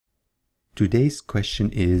Today's question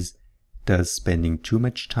is, does spending too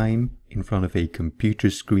much time in front of a computer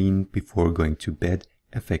screen before going to bed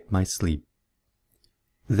affect my sleep?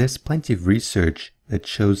 There's plenty of research that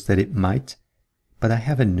shows that it might, but I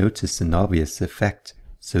haven't noticed an obvious effect,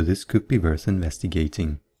 so this could be worth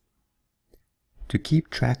investigating. To keep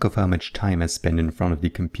track of how much time I spend in front of the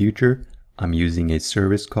computer, I'm using a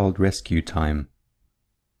service called Rescue Time.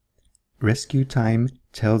 Rescue Time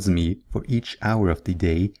tells me for each hour of the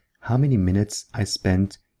day how many minutes I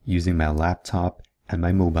spent using my laptop and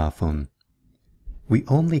my mobile phone. We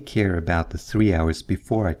only care about the 3 hours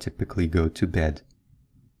before I typically go to bed.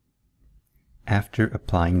 After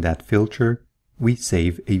applying that filter, we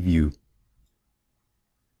save a view.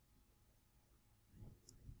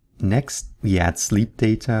 Next, we add sleep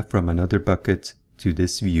data from another bucket to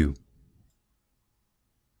this view.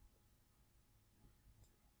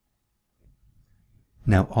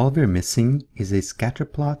 Now all we're missing is a scatter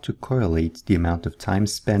plot to correlate the amount of time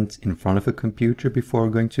spent in front of a computer before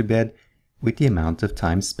going to bed with the amount of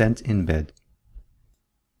time spent in bed.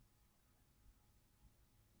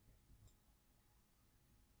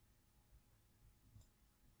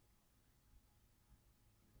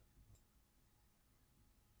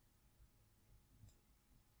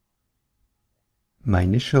 My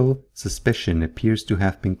initial suspicion appears to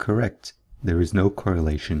have been correct. There is no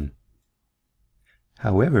correlation.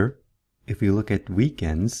 However, if we look at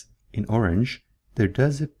weekends in orange, there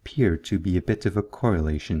does appear to be a bit of a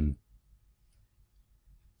correlation.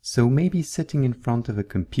 So maybe sitting in front of a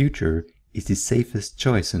computer is the safest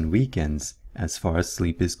choice on weekends as far as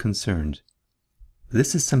sleep is concerned.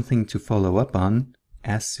 This is something to follow up on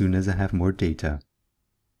as soon as I have more data.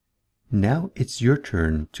 Now it's your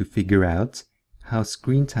turn to figure out how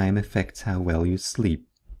screen time affects how well you sleep.